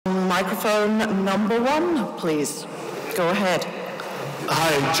Microphone number 1, please. Go ahead.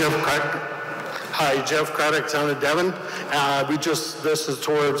 Hi, Jeff Craddock, Town of Devon. This is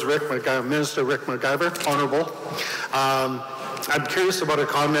towards Minister Rick McIver, Honorable. I'm curious about a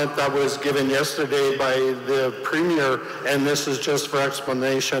comment that was given yesterday by the Premier, and this is just for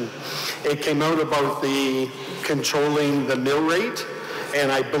explanation. It came out about the controlling the mill rate,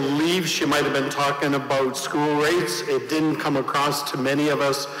 and I believe she might have been talking about school rates. It didn't come across to many of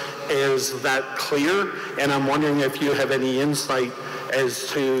us as that clear, and I'm wondering if you have any insight as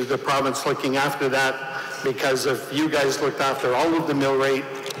to the province looking after that, because if you guys looked after all of the mill rate,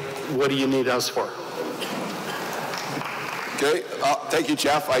 what do you need us for? Okay, thank you,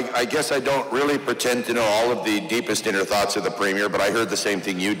 Jeff. I guess I don't really pretend to know all of the deepest inner thoughts of the Premier, but I heard the same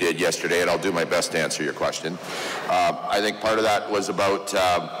thing you did yesterday, and I'll do my best to answer your question. I think part of that was about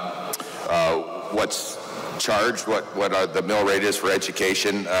what's charged, what the mill rate is for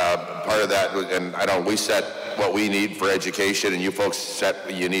education. Part of that, and we set what we need for education, and you folks set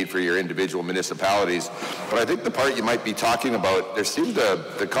what you need for your individual municipalities. But I think the part you might be talking about,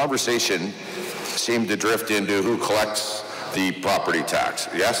 the conversation seemed to drift into who collects the property tax.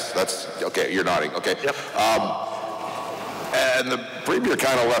 Yes, that's okay. You're nodding. Okay. Yep. And the Premier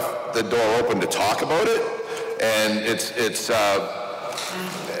kind of left the door open to talk about it, and it's at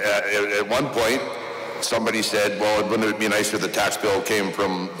one point somebody said, well, wouldn't it be nicer if the tax bill came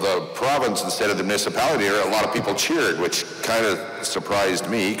from the province instead of the municipality? A lot of people cheered, which kind of surprised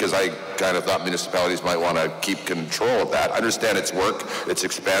me, because I kind of thought municipalities might want to keep control of that. I understand it's work, it's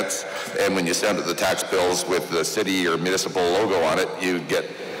expense, and when you send the tax bills with the city or municipal logo on it, you get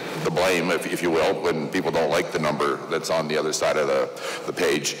the blame, if you will, when people don't like the number that's on the other side of the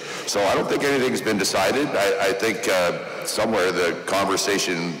page. So I don't think anything's been decided. I think somewhere the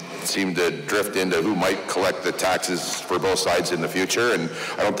conversation seemed to drift into who might collect the taxes for both sides in the future, and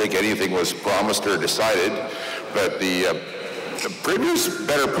I don't think anything was promised or decided. But the Premier's a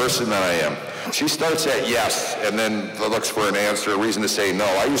better person than I am. She starts at yes and then looks for an answer, a reason to say no.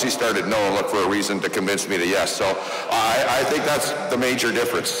 I usually start at no and look for a reason to convince me to yes. So I think that's the major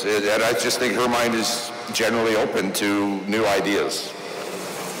difference. And I just think her mind is generally open to new ideas.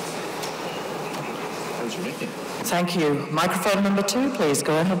 Thank you. Microphone number 2, please.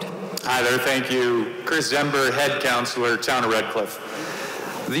 Go ahead. Hi there. Thank you. Chris Zember, Head Councillor, Town of Redcliffe.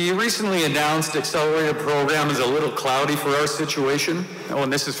 The recently announced accelerated program is a little cloudy for our situation. Oh,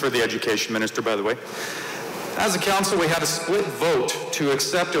 and this is for the Education Minister, by the way. As a council, we had a split vote to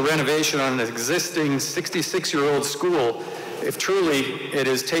accept a renovation on an existing 66-year-old school if truly it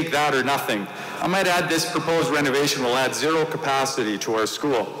is take that or nothing. I might add this proposed renovation will add 0 capacity to our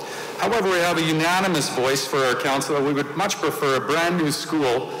school. However, we have a unanimous voice for our council that we would much prefer a brand new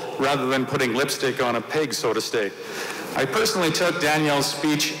school rather than putting lipstick on a pig, so to say. I personally took Danielle's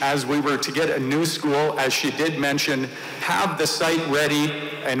speech as we were to get a new school, as she did mention, have the site ready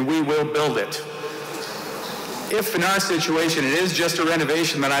and we will build it. If in our situation it is just a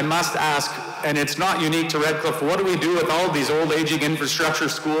renovation, then I must ask, and it's not unique to Redcliffe, what do we do with all these old aging infrastructure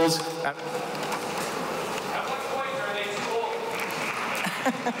schools? At what point are they full?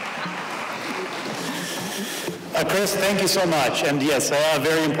 Chris, thank you so much. And yes, a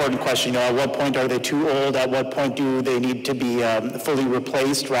very important question. At what point are they too old? At what point do they need to be fully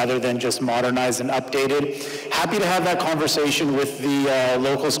replaced rather than just modernized and updated? Happy to have that conversation with the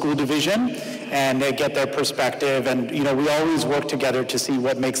local school division and get their perspective. And we always work together to see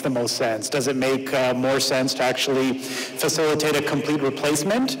what makes the most sense. Does it make more sense to actually facilitate a complete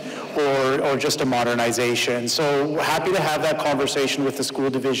replacement or just a modernization? So happy to have that conversation with the school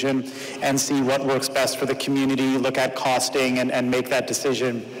division and see what works best for the community, look at costing and make that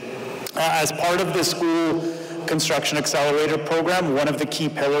decision. As part of the school construction accelerator program, one of the key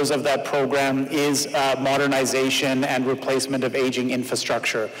pillars of that program is modernization and replacement of aging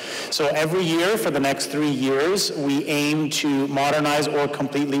infrastructure. So every year for the next 3 years, we aim to modernize or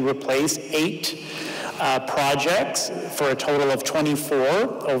completely replace 8 projects for a total of 24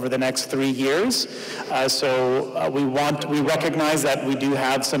 over the next 3 years. We recognize that we do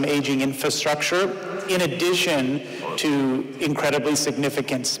have some aging infrastructure in addition to incredibly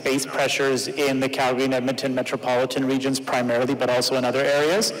significant space pressures in the Calgary and Edmonton metropolitan regions primarily, but also in other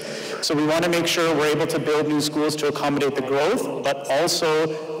areas. So we want to make sure we're able to build new schools to accommodate the growth, but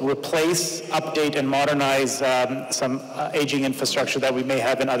also replace, update, and modernize some aging infrastructure that we may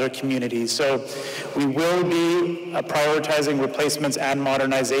have in other communities. So we will be prioritizing replacements and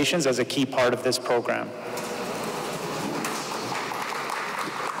modernizations as a key part of this program.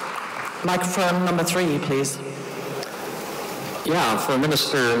 Microphone number 3, please. Yeah, for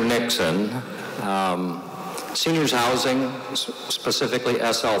Minister Nixon, Seniors housing, specifically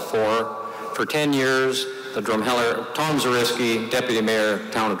SL4. For 10 years, the Drumheller, Tom Zariski, Deputy Mayor,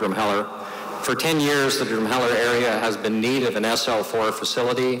 Town of Drumheller. For 10 years, the Drumheller area has been in need of an SL4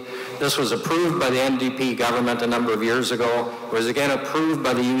 facility. This was approved by the NDP government a number of years ago. It was again approved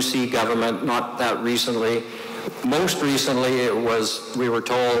by the UC government not that recently. Most recently, we were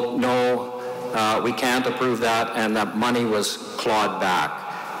told, no, we can't approve that, and that money was clawed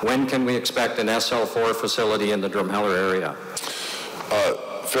back. When can we expect an SL4 facility in the Drumheller area?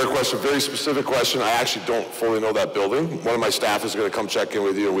 Fair question, very specific question. I actually don't fully know that building. One of my staff is going to come check in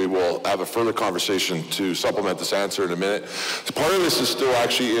with you, and we will have a further conversation to supplement this answer in a minute. So part of this is still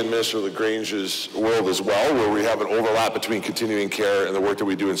actually in Minister LaGrange's world as well, where we have an overlap between continuing care and the work that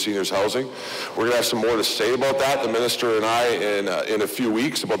we do in seniors housing. We're going to have some more to say about that, the Minister and I, in a few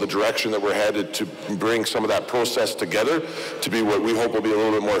weeks, about the direction that we're headed to bring some of that process together to be what we hope will be a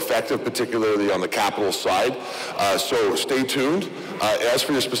little bit more effective, particularly on the capital side. So stay tuned. As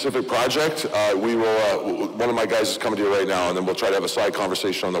for your specific project, we will, one of my guys is coming to you right now, and then we'll try to have a side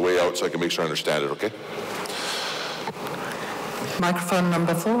conversation on the way out so I can make sure I understand it, okay? Microphone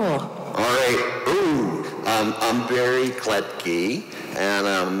number 4. All right. I'm Barry Kletke, and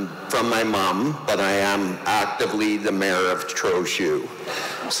I'm from my mom, but I am actively the mayor of Trochu.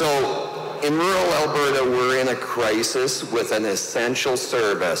 So in rural Alberta, we're in a crisis with an essential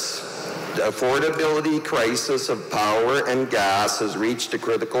service. The affordability crisis of power and gas has reached a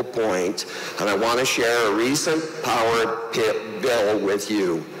critical point, and I want to share a recent power bill with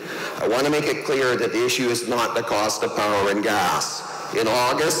you. I want to make it clear that the issue is not the cost of power and gas. In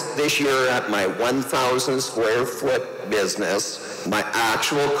August this year at my 1,000 square foot business, my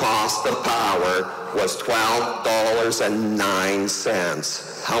actual cost of power was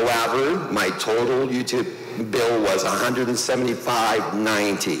 $12.09. However, my total utility bill was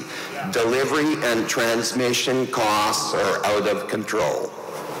 $175.90. Delivery and transmission costs are out of control.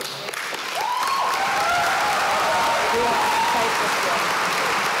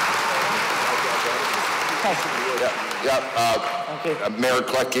 Mayor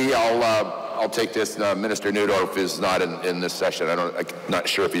Kletke, I'll take this. Minister Neudorf is not in this session. I'm not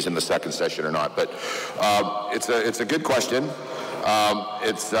sure if he's in the second session or not, but it's a good question.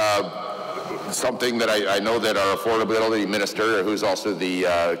 It's something that I know that our affordability minister, who's also the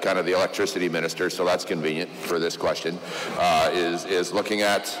kind of the electricity minister, so that's convenient for this question, is looking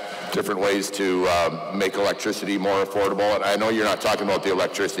at different ways to make electricity more affordable. And I know you're not talking about the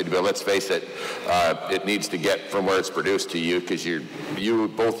electricity bill. Let's face it, it needs to get from where it's produced to you, because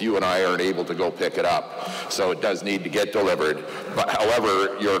both you and I aren't able to go pick it up. So it does need to get delivered. But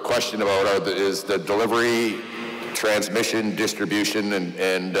however, your question about is the delivery, transmission, distribution,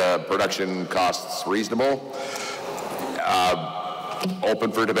 and production costs reasonable?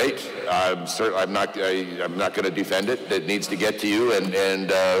 Open for debate. I'm not going to defend it. It needs to get to you,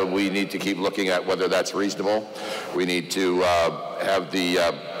 and we need to keep looking at whether that's reasonable. We need to have the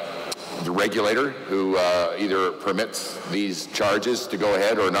regulator who either permits these charges to go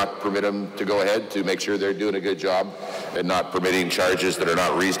ahead or not permit them to go ahead, to make sure they're doing a good job and not permitting charges that are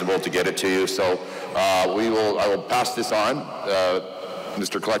not reasonable to get it to you. So I will pass this on,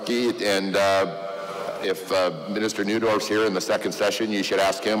 Mr. Kletke, and if Minister Neudorf's here in the second session, you should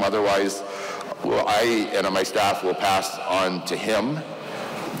ask him. Otherwise, I and my staff will pass on to him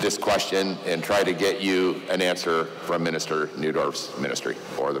this question and try to get you an answer from Minister Neudorf's ministry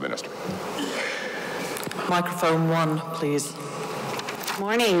or the minister. Microphone 1, please.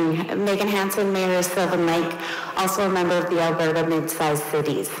 Morning. Megan Hansen, Mayor of Sylvan Lake, also a member of the Alberta Mid-Sized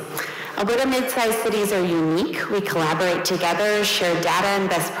Cities. Alberta Mid-Sized Cities are unique. We collaborate together, share data and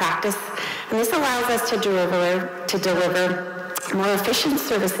best practice, and this allows us to deliver more efficient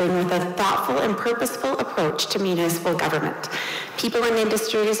servicing with a thoughtful and purposeful approach to municipal government. People in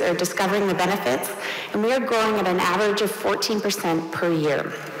industries are discovering the benefits, and we are growing at an average of 14% per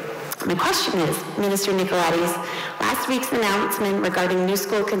year. My question is, Minister Nicolaides, last week's announcement regarding new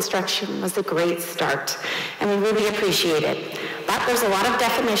school construction was a great start, and we really appreciate it. But there's a lot of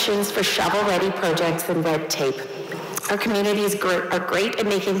definitions for shovel-ready projects and red tape. Our communities are great at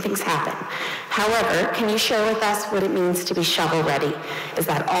making things happen. However, can you share with us what it means to be shovel-ready? Is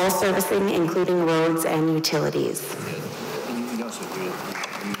that all servicing, including roads and utilities?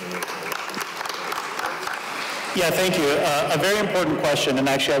 Yeah, thank you. A very important question, and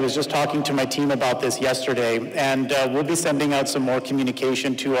actually I was just talking to my team about this yesterday, and we'll be sending out some more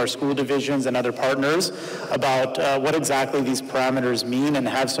communication to our school divisions and other partners about what exactly these parameters mean, and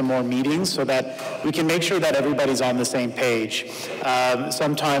have some more meetings so that we can make sure that everybody's on the same page.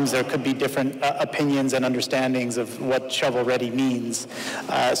 Sometimes there could be different opinions and understandings of what shovel-ready means.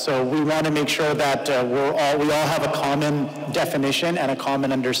 So we want to make sure that we all have a common definition and a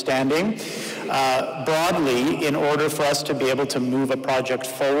common understanding. Broadly, in order for us to be able to move a project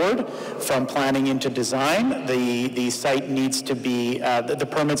forward from planning into design, the site needs to be, the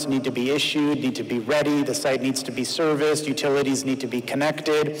permits need to be issued, need to be ready, the site needs to be serviced, utilities need to be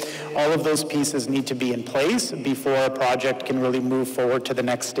connected. All of those pieces need to be in place before a project can really move forward to the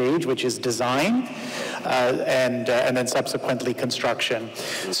next stage, which is design, and then subsequently construction.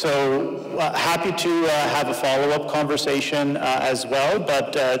 So happy to have a follow-up conversation as well,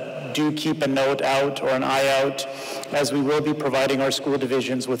 but do keep a note out or an eye out, as we will be providing our school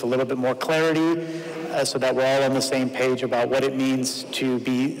divisions with a little bit more clarity so that we're all on the same page about what it means to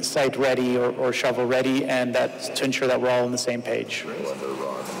be site ready or shovel ready, and that's to ensure that we're all on the same page.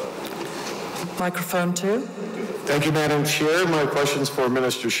 Microphone 2. Thank you, Madam Chair. My question's for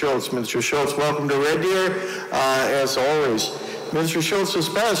Minister Schultz. Minister Schultz, welcome to Red Deer, as always. Minister Schultz, this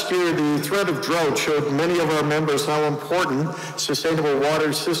past year, the threat of drought showed many of our members how important sustainable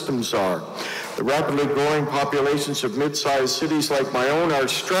water systems are. The rapidly growing populations of mid-sized cities like my own are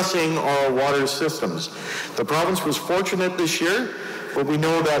stressing our water systems. The province was fortunate this year, but we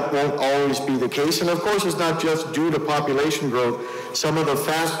know that won't always be the case. And of course, it's not just due to population growth. Some of the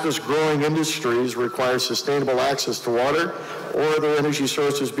fastest growing industries require sustainable access to water or other energy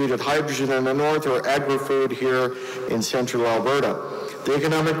sources, be it hydrogen in the north or agri-food here in central Alberta. The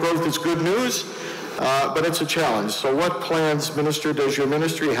economic growth is good news, but it's a challenge. So what plans, Minister, does your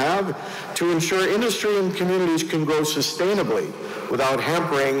ministry have to ensure industry and communities can grow sustainably without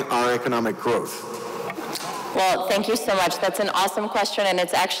hampering our economic growth? Well, thank you so much. That's an awesome question, and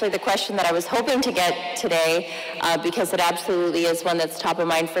it's actually the question that I was hoping to get today because it absolutely is one that's top of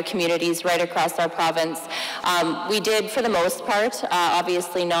mind for communities right across our province. We did, for the most part,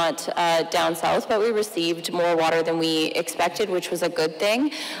 obviously not down south, but we received more water than we expected, which was a good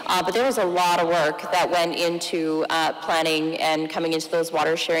thing. But there was a lot of work that went into planning and coming into those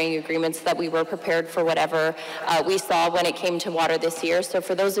water sharing agreements that we were prepared for whatever we saw when it came to water this year. So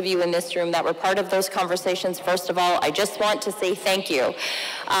for those of you in this room that were part of those conversations, first of all, I just want to say thank you.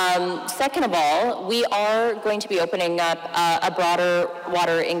 Second of all, we are going to be opening up a broader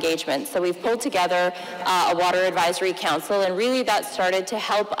water engagement. So we've pulled together a water advisory council, and really that started to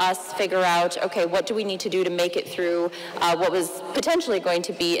help us figure out, okay, what do we need to do to make it through what was potentially going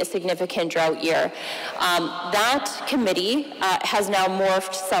to be a significant drought year. That committee has now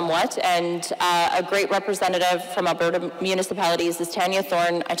morphed somewhat, and a great representative from Alberta Municipalities is Tanya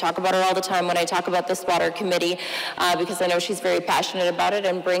Thorne. I talk about her all the time when I talk about this water committee because I know she's very passionate about it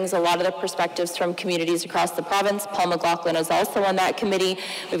and brings a lot of the perspectives from communities across the province. Paul McLaughlin is also on that committee.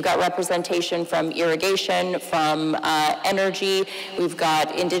 We've got representation from irrigation, from energy. We've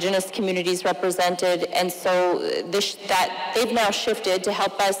got Indigenous communities represented, and so that they've now shifted to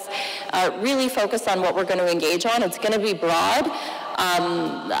help us really focus on what we're going to engage on. It's going to be broad.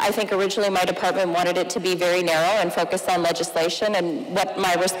 I think originally my department wanted it to be very narrow and focus on legislation, and what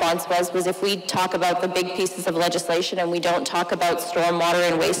my response was if we talk about the big pieces of legislation and we don't talk about stormwater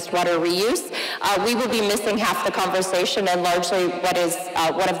and wastewater reuse, we will be missing half the conversation and largely what is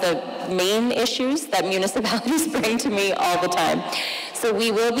one of the main issues that municipalities bring to me all the time. So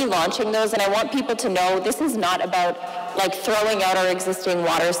we will be launching those, and I want people to know this is not about like throwing out our existing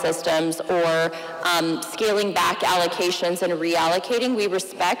water systems or scaling back allocations and reallocating. We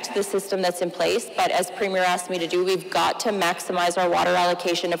respect the system that's in place, but as Premier asked me to do, we've got to maximize our water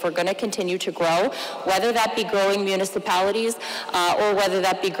allocation if we're going to continue to grow, whether that be growing municipalities or whether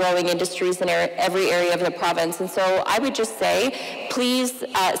that be growing industries in every area of the province. And so I would just say, please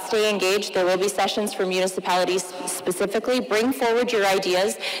stay engaged. There will be sessions for municipalities specifically. Bring forward your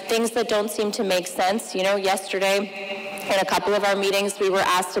ideas, things that don't seem to make sense. You know, yesterday, in a couple of our meetings, we were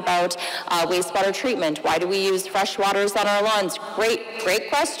asked about wastewater treatment. Why do we use fresh waters on our lawns? Great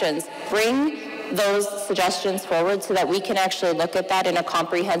questions. Bring those suggestions forward so that we can actually look at that in a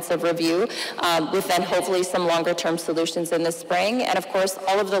comprehensive review with then hopefully some longer term solutions in the spring. And of course,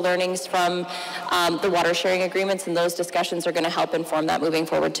 all of the learnings from the water sharing agreements and those discussions are going to help inform that moving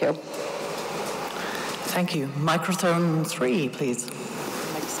forward too. Thank you. Microphone 3, please.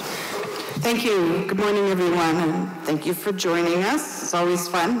 Thank you. Good morning, everyone, and thank you for joining us. It's always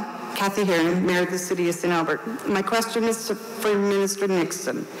fun. Kathy Heron, Mayor of the City of St. Albert. My question is for Minister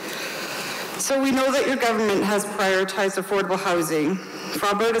Nixon. So we know that your government has prioritized affordable housing. For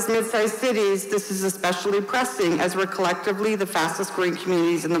Alberta's mid-sized cities, this is especially pressing as we're collectively the fastest growing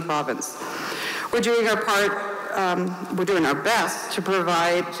communities in the province. We're doing our part, we're doing our best to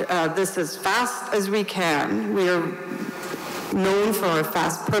provide this as fast as we can. We are known for our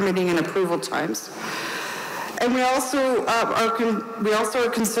fast permitting and approval times. And we also are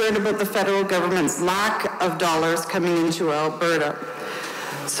concerned about the federal government's lack of dollars coming into Alberta.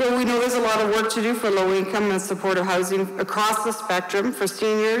 So we know there's a lot of work to do for low-income and supportive housing across the spectrum for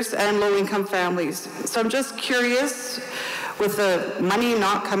seniors and low-income families. So I'm just curious, with the money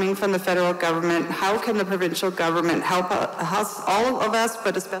not coming from the federal government, how can the provincial government help us, all of us,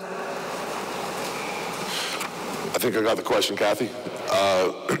 but especially... I think I got the question, Kathy.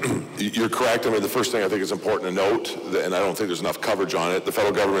 You're correct. I mean, the first thing I think is important to note, and I don't think there's enough coverage on it, the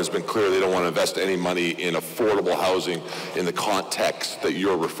federal government has been clear they don't want to invest any money in affordable housing in the context that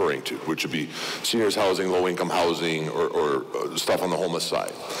you're referring to, which would be seniors housing, low-income housing, or stuff on the homeless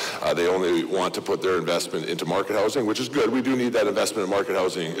side. They only want to put their investment into market housing, which is good. We do need that investment in market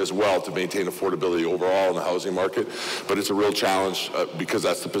housing as well to maintain affordability overall in the housing market, but it's a real challenge because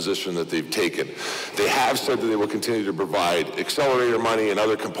that's the position that they've taken. They have said that they will continue to provide accelerator money and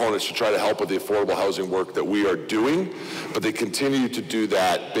other components to try to help with the affordable housing work that we are doing, but they continue to do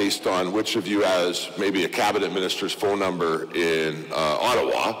that based on which of you has maybe a cabinet minister's phone number in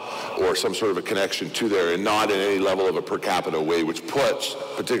Ottawa or some sort of a connection to there, and not in any level of a per capita way, which puts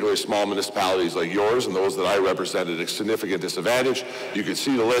particularly small municipalities like yours and those that I represent at a significant disadvantage. You can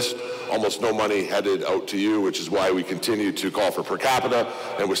see the list, almost no money headed out to you, which is why we continue to call for per capita,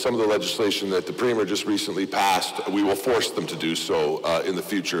 and with some of the legislation that the Premier just recently passed, we will force them to do so in the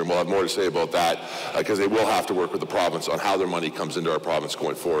future, and we'll have more to say about that because they will have to work with the province on how their money comes into our province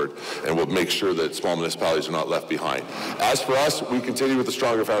going forward, and we'll make sure that small municipalities are not left behind. As for us, we continue with the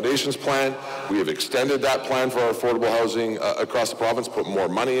Stronger Foundations plan. We have extended that plan for our affordable housing across the province, put more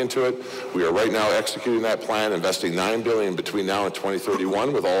money into it. We are right now executing that plan, investing $9 billion between now and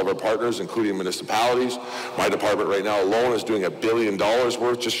 2031 with all of our partners, including municipalities. My department right now alone is doing $1 billion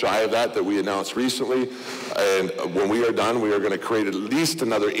worth, just shy of that we announced recently. And when we are done, we are going to create at least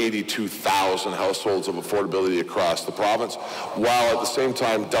another 82,000 households of affordability across the province, while at the same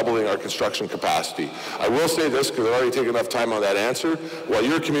time doubling our construction capacity. I will say this, because I've already taken enough time on that answer. While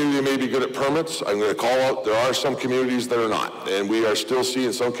your community may be good at permits, I'm going to call out there are some communities that are not. And we are still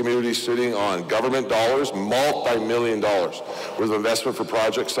seeing some communities sitting on government dollars, multi-million dollars worth of investment for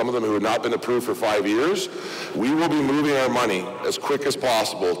projects, some of them who have not been approved for 5 years. We will be moving our money as quick as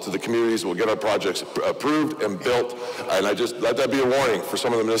possible to the communities that will get our projects approved and built. And I just let that be a warning for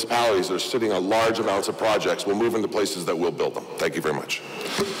some of the municipalities that are sitting on large amounts of projects. We'll move into places that will build them. Thank you very much.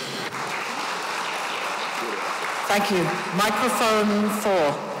 Thank you. Microphone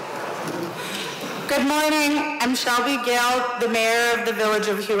 4. Good morning. I'm Shelby Gale, the mayor of the village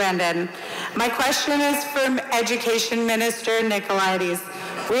of Hughenden. My question is for Education Minister Municipalities.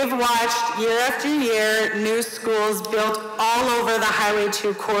 We've watched year after year new schools built all over the Highway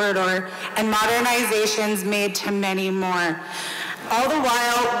 2 corridor and modernizations made to many more. All the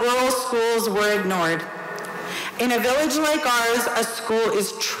while, rural schools were ignored. In a village like ours, a school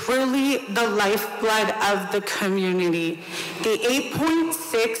is truly the lifeblood of the community. The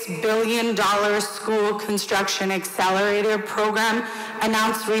 $8.6 billion school construction accelerator program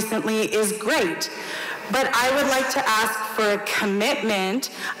announced recently is great. But I would like to ask for a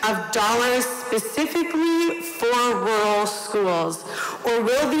commitment of dollars specifically for rural schools. Or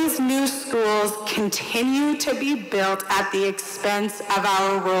will these new schools continue to be built at the expense of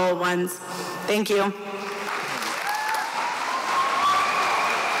our rural ones? Thank you.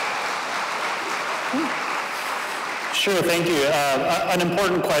 Sure, thank you. An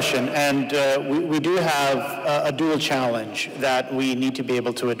important question, and we do have a dual challenge that we need to be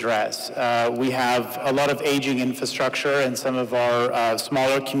able to address. We have a lot of aging infrastructure in some of our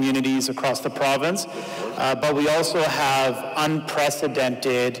smaller communities across the province, but we also have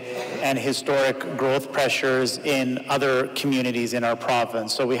unprecedented and historic growth pressures in other communities in our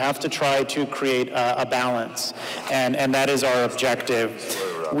province. So we have to try to create a balance, and that is our objective.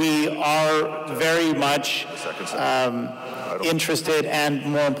 We are very much interested and,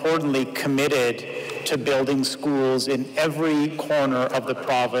 more importantly, committed to building schools in every corner of the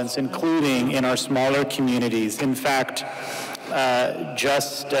province, including in our smaller communities. In fact,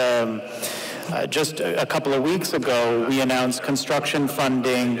 just Just a couple of weeks ago, we announced construction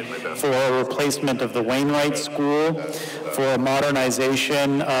funding for a replacement of the Wainwright School, for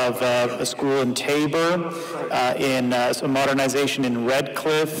modernization of a school in Tabor, a modernization in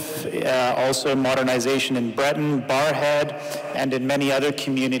Redcliffe, also modernization in Breton, Barhead, and in many other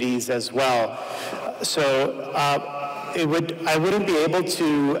communities as well. So I wouldn't be able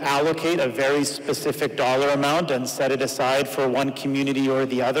to allocate a very specific dollar amount and set it aside for one community or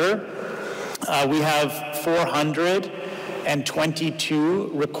the other. We have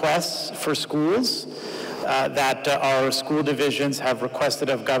 422 requests for schools that our school divisions have requested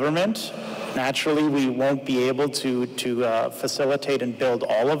of government. Naturally, we won't be able to facilitate and build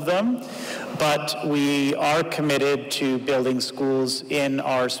all of them, but we are committed to building schools in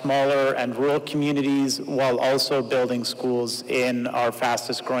our smaller and rural communities while also building schools in our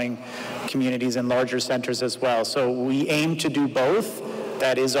fastest growing communities and larger centers as well. So we aim to do both.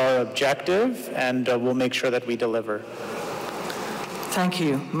 That is our objective, and we'll make sure that we deliver. Thank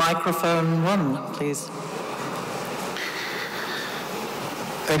you. Microphone 1, please.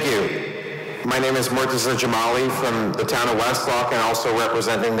 Thank you. My name is Murtaza Jamali from the town of Westlock and also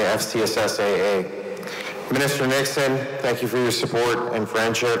representing the FCSSAA. Minister Nixon, thank you for your support and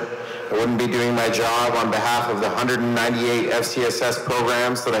friendship. I wouldn't be doing my job on behalf of the 198 FCSS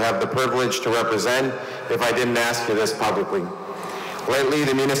programs that I have the privilege to represent if I didn't ask you this publicly. Lately,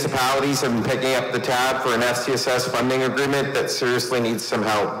 the municipalities have been picking up the tab for an FCSS funding agreement that seriously needs some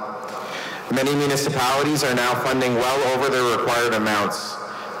help. Many municipalities are now funding well over their required amounts.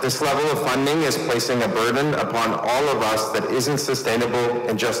 This level of funding is placing a burden upon all of us that isn't sustainable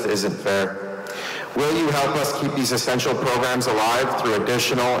and just isn't fair. Will you help us keep these essential programs alive through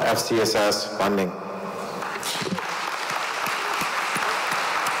additional FCSS funding?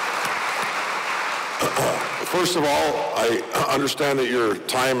 First of all, I understand that your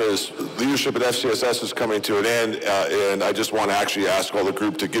time as leadership at FCSS is coming to an end, and I just want to actually ask all the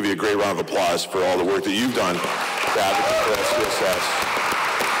group to give you a great round of applause for all the work that you've done to advocate for FCSS.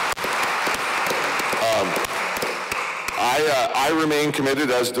 I remain committed,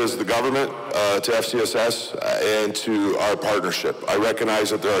 as does the government, to FCSS and to our partnership. I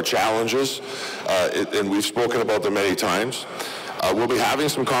recognize that there are challenges, and we've spoken about them many times. We'll be having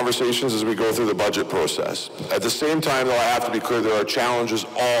some conversations as we go through the budget process. At the same time, though, I have to be clear, there are challenges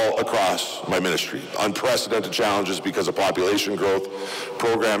all across my ministry. Unprecedented challenges because of population growth,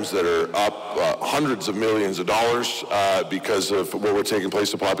 programs that are up hundreds of millions of dollars because of where we're taking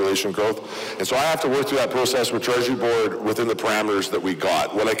place of population growth. And so I have to work through that process with Treasury Board within the parameters that we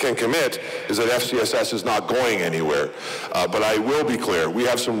got. What I can commit is that FCSS is not going anywhere. But I will be clear, we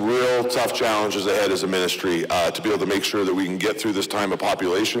have some real tough challenges ahead as a ministry to be able to make sure that we can get through this time of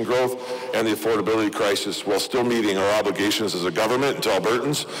population growth and the affordability crisis while still meeting our obligations as a government and to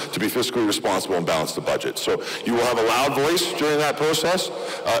Albertans to be fiscally responsible and balance the budget. So you will have a loud voice during that process,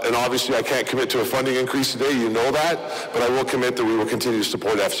 and obviously I can't commit to a funding increase today, you know that, but I will commit that we will continue to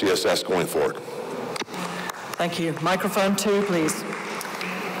support FCSS going forward. Thank you. Microphone 2, please.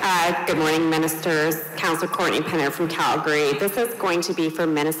 Good morning, Ministers. Councillor Courtney Penner from Calgary. This is going to be for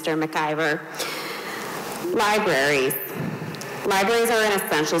Minister McIver. Libraries. Libraries are an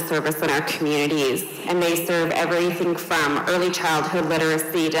essential service in our communities, and they serve everything from early childhood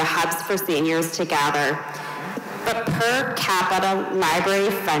literacy to hubs for seniors to gather. But per capita library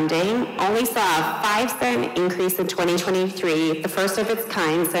funding only saw a 5-cent increase in 2023, the first of its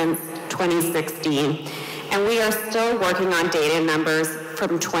kind since 2016. And we are still working on data numbers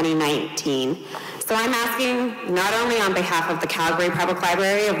from 2019. So I'm asking not only on behalf of the Calgary Public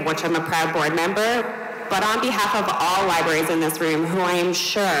Library, of which I'm a proud board member, but on behalf of all libraries in this room who I am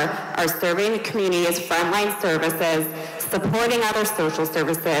sure are serving the community as frontline services, supporting other social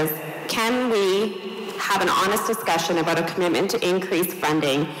services, can we have an honest discussion about a commitment to increase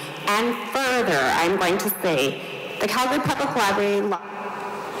funding? And further, I'm going to say, the Calgary Public Library...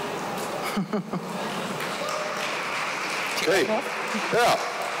 Okay, yeah.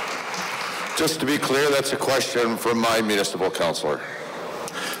 Just to be clear, that's a question from my municipal councillor.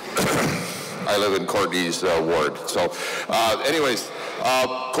 I live in Courtney's ward. So anyways,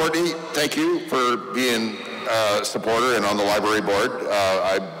 Courtney, thank you for being a supporter and on the library board.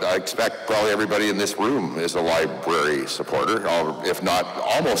 I expect probably everybody in this room is a library supporter, or if not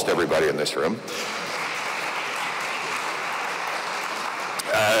almost everybody in this room.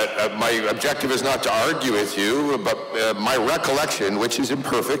 my objective is not to argue with you, but my recollection, which is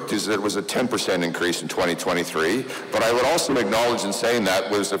imperfect, is that it was a 10% increase in 2023. But I would also acknowledge in saying that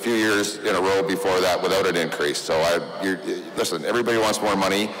was a few years in a row before that without an increase. So listen, everybody wants more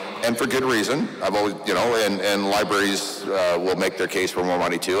money, and for good reason. I've always, and libraries will make their case for more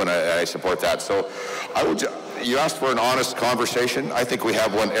money too, and I support that. So you asked for an honest conversation. I think we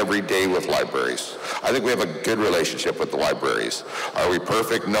have one every day with libraries. I think we have a good relationship with the libraries. Are we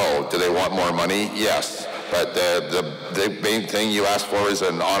perfect? No. Do they want more money? Yes. But the main thing you asked for is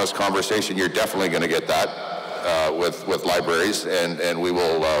an honest conversation. You're definitely going to get that with libraries, and we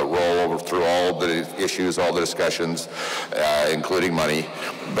will roll over through all the issues, all the discussions, including money.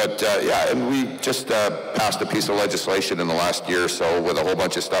 But and we just passed a piece of legislation in the last year or so with a whole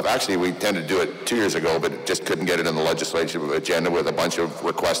bunch of stuff. Actually, we intended to do it 2 years ago, but just couldn't get it in the legislative agenda with a bunch of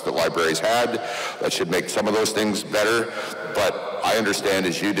requests that libraries had. That should make some of those things better. But I understand,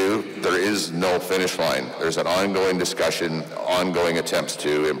 as you do, there is no finish line. There's an ongoing discussion, ongoing attempts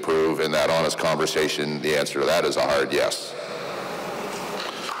to improve, and that honest conversation, the answer to that is a hard yes.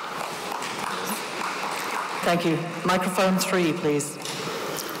 Thank you. Microphone 3, please.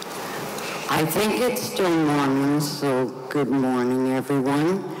 I think it's still morning, so good morning,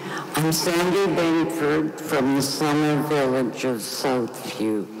 everyone. I'm Sandy Bainford from the summer village of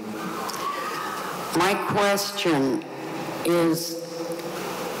Southview. My question is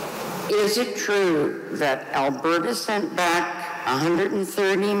it true that Alberta sent back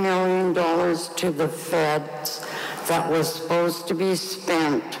 $130 million to the feds that was supposed to be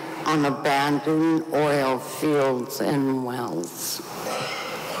spent on abandoned oil fields and wells?